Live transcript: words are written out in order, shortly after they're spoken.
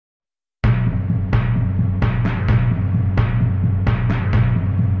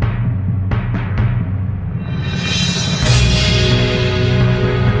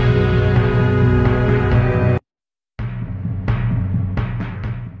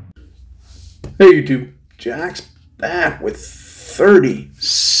Hey YouTube, Jack's back with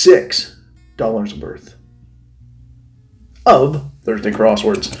 $36 worth of Thursday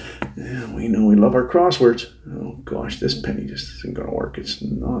crosswords. Yeah, we know we love our crosswords. Oh gosh, this penny just isn't going to work. It's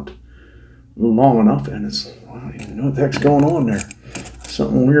not long enough, and I don't even know what the heck's going on there.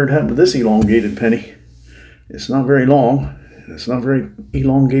 Something weird happened to this elongated penny. It's not very long. It's not very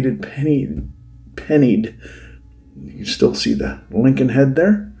elongated pennied. You can still see the Lincoln head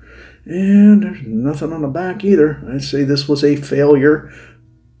there. And there's nothing on the back either. I'd say this was a failure.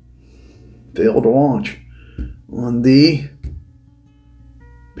 Failed to launch on the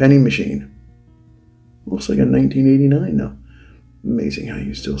penny machine. Looks like a 1989 now. Amazing how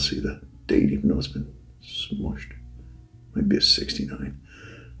you still see the date even though it's been smushed. Might be a 69.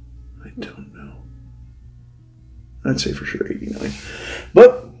 I don't know. I'd say for sure 89.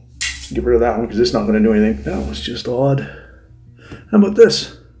 But get rid of that one because it's not going to do anything. That was just odd. How about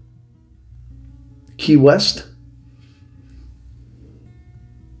this? Key West.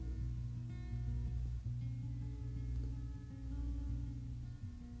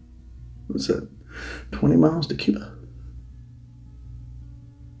 What's that? 20 miles to Cuba?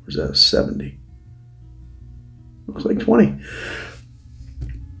 Or is that a 70? Looks like 20.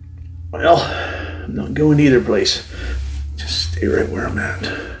 Well, I'm not going either place. Just stay right where I'm at.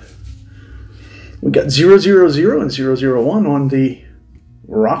 We got 000 and 001 on the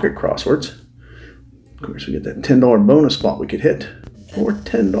Rocket Crosswords. Of course, we get that $10 bonus spot we could hit, or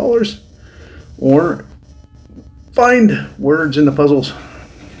 $10, or find words in the puzzles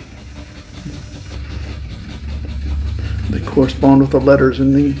that correspond with the letters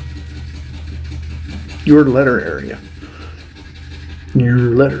in your letter area. Your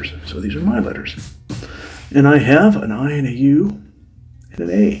letters. So these are my letters. And I have an I and a U and an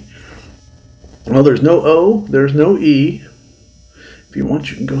A. Well, there's no O, there's no E. If you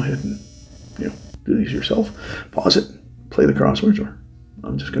want, you can go ahead and, do these yourself. Pause it, play the crosswords, or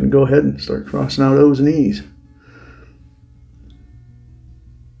I'm just going to go ahead and start crossing out O's and E's.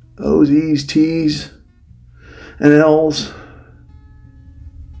 O's, E's, T's, and L's,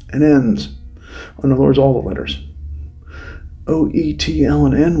 and N's. In other words, all the letters. O, E, T, L,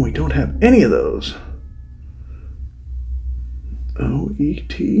 and N, we don't have any of those. O, E,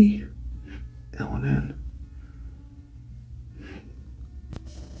 T, L, and N.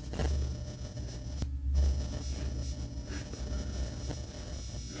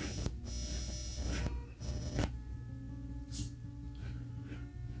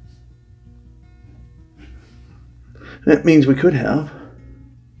 That means we could have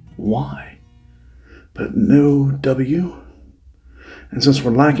Y, but no W. And since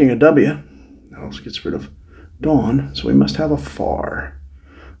we're lacking a W, that also gets rid of dawn, so we must have a far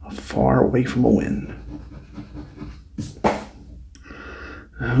away from a win.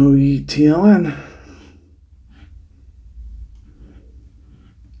 O-E-T-L-N.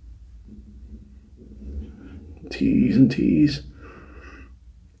 T's and T's.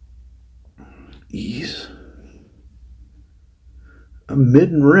 E's. A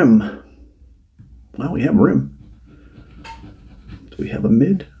mid and rim. Well, we have rim. So we have a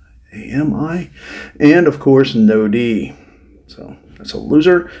mid, A-M-I, and of course no D. So that's a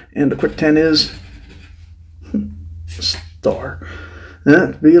loser. And the quick 10 is star.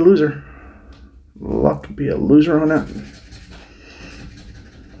 That'd be a loser. Luck to be a loser on that.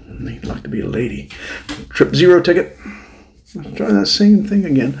 Need luck to be a lady. Trip 0 ticket. Let's try that same thing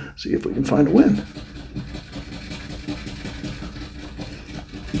again. See if we can find a win.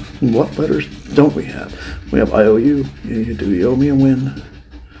 What letters don't we have? We have IOU. Do you owe me a win?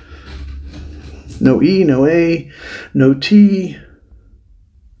 No E, no A, no T,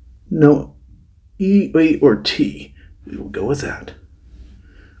 no E, A, or T. We will go with that.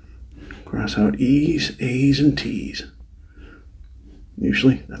 Cross out E's, A's, and T's.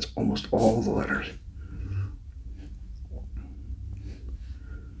 Usually, that's almost all the letters.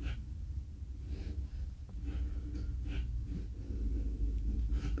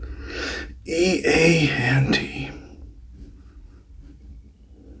 E, A, and T.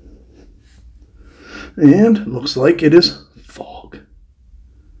 And looks like it is fog.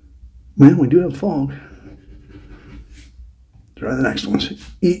 Man, we do have fog. Try the next one.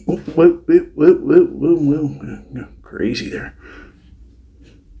 E, whoa, crazy there.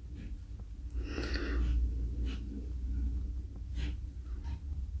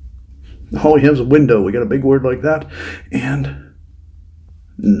 All we have is a window. We got a big word like that. And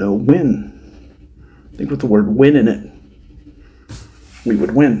no win. I think with the word win in it, we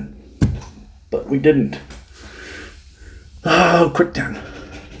would win. But we didn't. Oh, quick 10.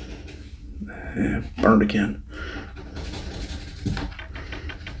 Burned again.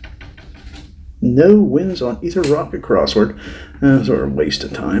 No wins on either rocket crossword. That's sort of a waste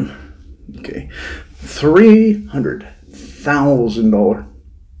of time. Okay. $300,000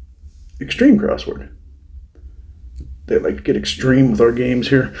 extreme crossword. They like to get extreme with our games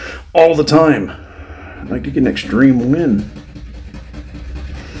here all the time. I'd like to get an extreme win.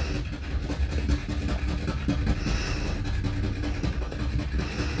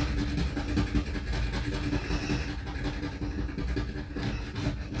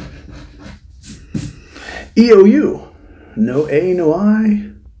 EOU. No A, no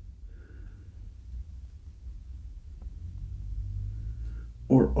I.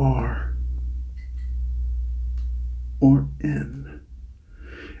 Or R. Or N.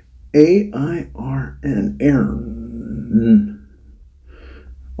 A-I-R-N. Aaron.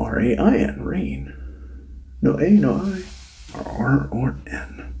 R-A-I-N. Rain. No A, no I. Or R or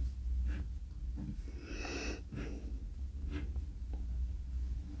N.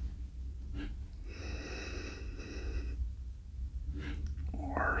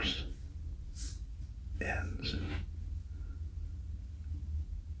 R's. N's.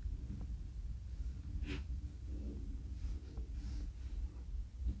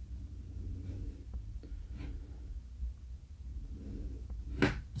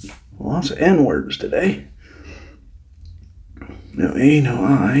 Lots of N words today. No A, no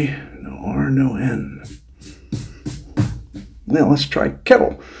I, no R, no N. Now let's try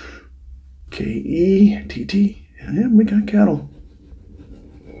kettle. K-E-T-T. And we got kettle.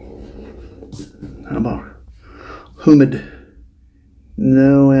 How about humid?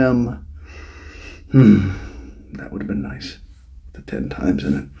 No M. That would have been nice. The 10 times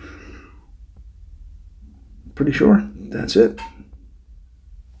in it. Pretty sure that's it.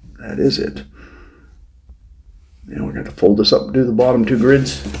 That is it. Now we're going to fold this up and do the bottom 2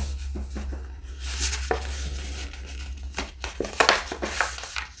 grids.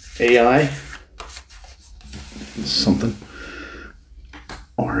 AI. Something.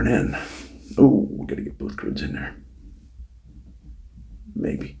 R and N. Oh, we got to get both grids in there.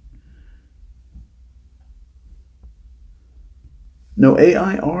 Maybe. No A,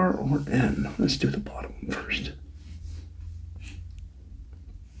 I, R, or N. Let's do the bottom first.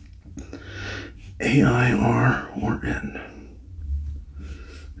 A, I, R, or N.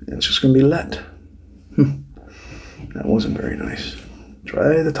 It's just going to be let. That wasn't very nice.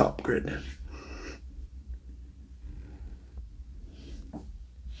 Try the top grid.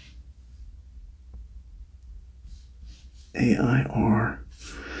 A, I, R,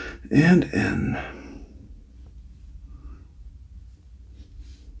 and N.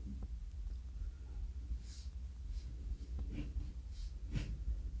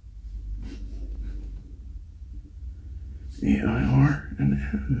 A-I-R and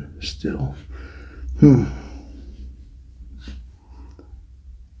N still. And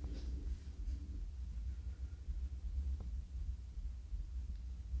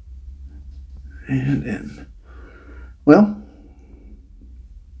N. Well,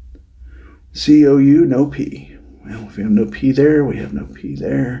 C-O-U, no P. Well, if we have no P there, we have no P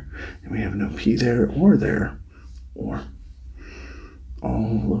there, and we have no P there, or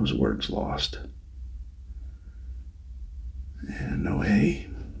all those words lost. And no A.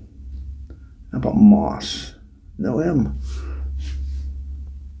 How about moss? No M.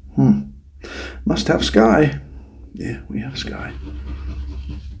 Must have sky. Yeah, we have sky.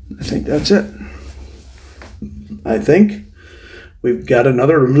 I think that's it. I think we've got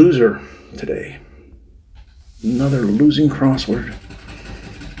another loser today. Another losing crossword.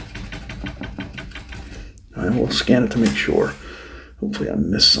 I will scan it to make sure. Hopefully I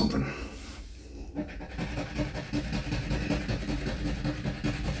missed something.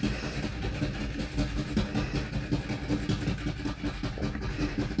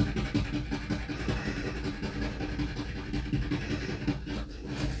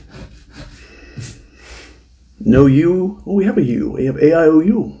 No U. Oh, we have a U. We have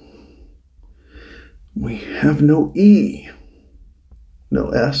A-I-O-U. We have no E. No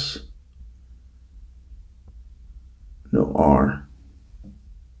S. No R.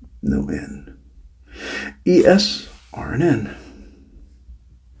 No N. E-S, R and N.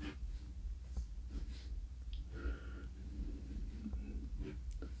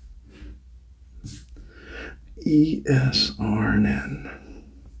 E-S, R and N.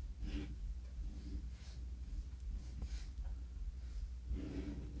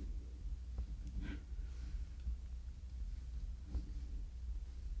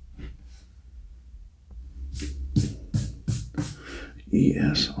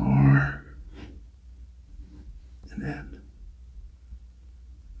 E-S-R and N.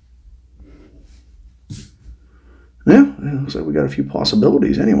 Yeah, it looks like we got a few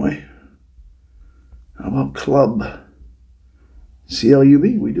possibilities anyway. How about club?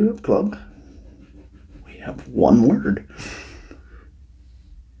 C-L-U-B, we do have club. We have one word.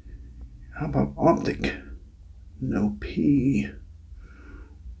 How about optic? No P.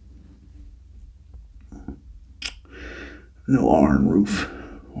 No R in roof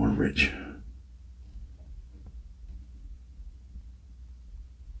or rich.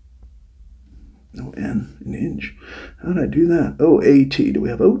 No N in inch. How did I do that? O-A-T. Do we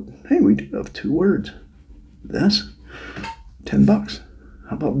have oat? Hey, we do have two words. This, $10.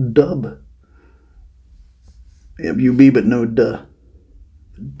 How about dub? We have U-B, but no duh.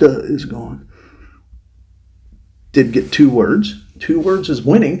 Duh is gone. Did get two words. Two words is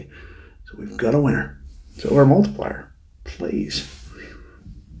winning. So we've got a winner. So our multiplier plays.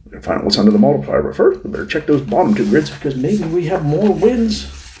 We're going to find out what's under the multiplier, but first we better check those bottom two grids because maybe we have more wins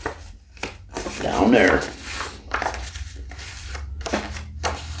down there.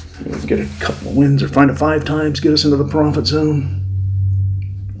 We can get a couple of wins or find it 5 times, get us into the profit zone.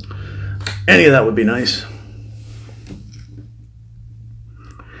 Any of that would be nice.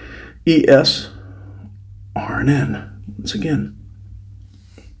 E-S, R, and N. Once again.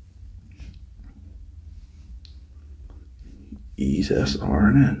 E's, S, R,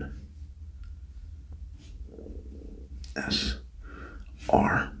 and N. S,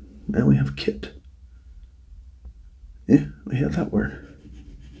 R. And we have kit. Yeah, we have that word.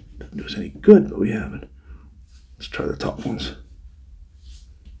 Doesn't do us any good, but we have it. Let's try the top ones.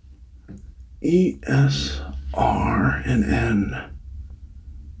 E, S, R, and N.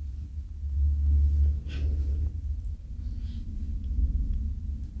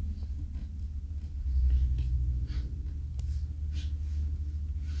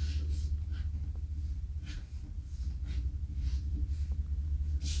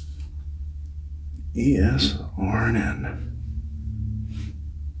 E, S, R, and N.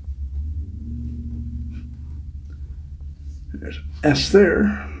 There's S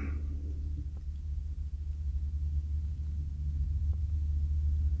there.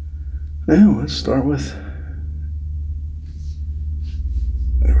 Now let's start with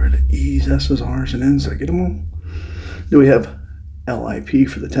where are the E's, S's, R's, and N's. Did I get them all? Do we have LIP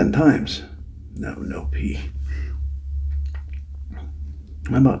for the 10 times? No, no P.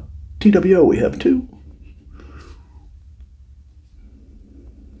 How about TWO? We have 2.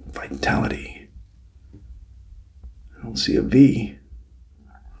 Vitality. I don't see a V.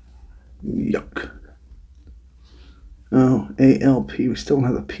 Yuck. Oh, ALP. We still don't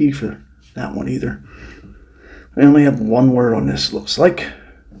have a P for that one either. I only have one word on this, looks like.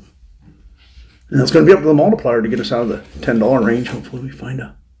 And it's going to be up to the multiplier to get us out of the $10 range. Hopefully we find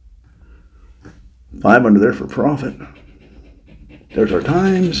a 5 under there for profit. There's our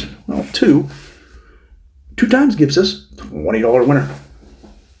times. Well, 2. 2 times gives us $20 winner.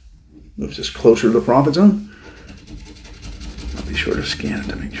 Moves us closer to the profit zone. I'll be sure to scan it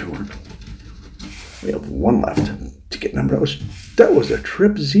to make sure. We have 1 left. Ticket number, that was a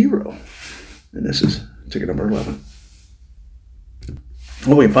trip 0. And this is ticket number 11.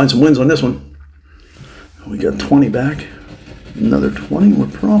 Well, we can find some wins on this one. We got 20 back. Another 20. We're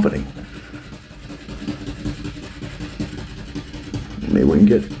profiting. Maybe we can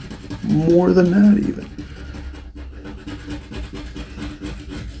get more than that even.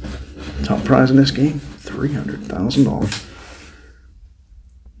 Top prize in this game, $300,000.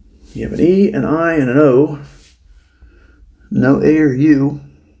 You have an E, an I, and an O. No A or U.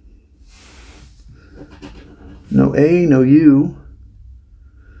 No A, no U.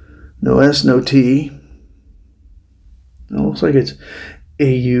 No S, no T. It looks like it's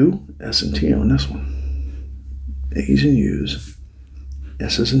AU, S and T on this one. A's and U's,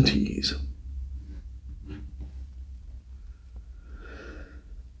 S's and T's.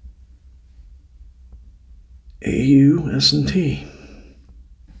 AU, S and T.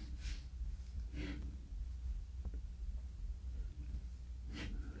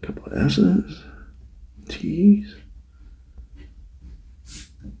 A couple of S's, T's.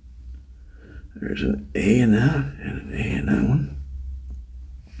 There's an A in that and an A in that one.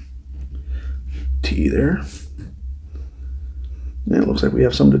 T there. And it looks like we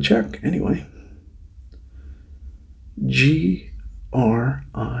have some to check anyway. G-R-I-N.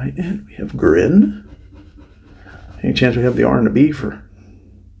 We have grin. Any chance we have the R and the B for?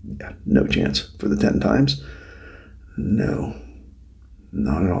 Yeah, no chance for the 10 times. No,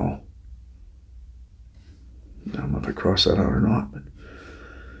 not at all. I don't know if I crossed that out or not, but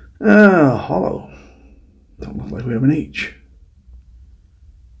hollow. Don't look like we have an H.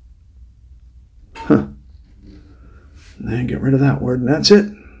 Huh. Then get rid of that word, and that's it.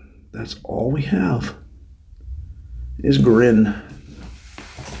 That's all we have is grin.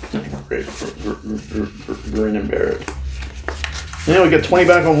 Great. Grin and bear it. Now we got 20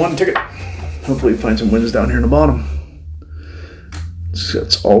 back on one ticket. Hopefully we find some wins down here in the bottom. So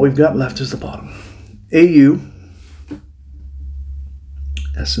that's all we've got left is the bottom. AU,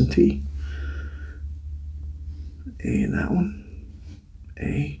 S&T. A in that one.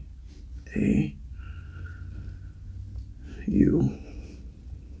 A, U,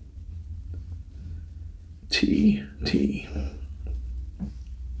 T, T,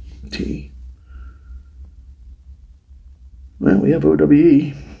 T. Well, we have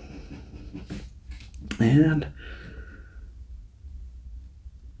OWE. And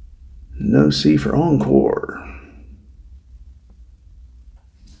no C for Encore.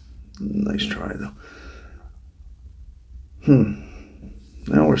 Nice try, though.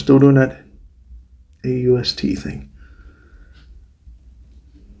 Now we're still doing that AUST thing.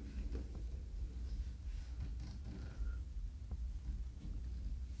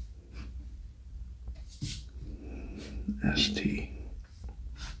 ST.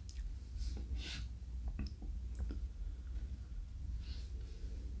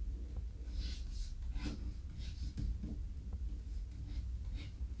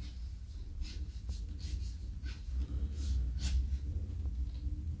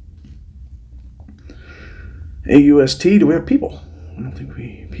 AUST, do we have people? I don't think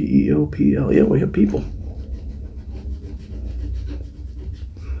we, PEOPL, yeah, we have people.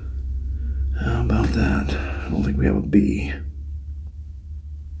 How about that? I don't think we have a B.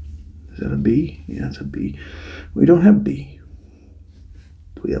 Is that a B? Yeah, it's a B. We don't have B.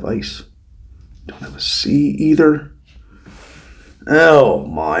 Do we have ice? Don't have a C either. Oh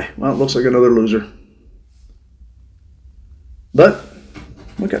my, well, it looks like another loser. But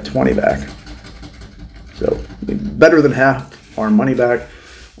we got 20 back. So better than half our money back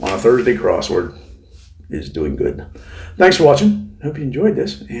on a Thursday crossword is doing good. Thanks for watching. Hope you enjoyed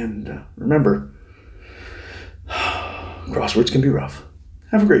this. And remember, crosswords can be rough.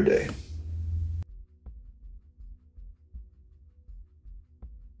 Have a great day.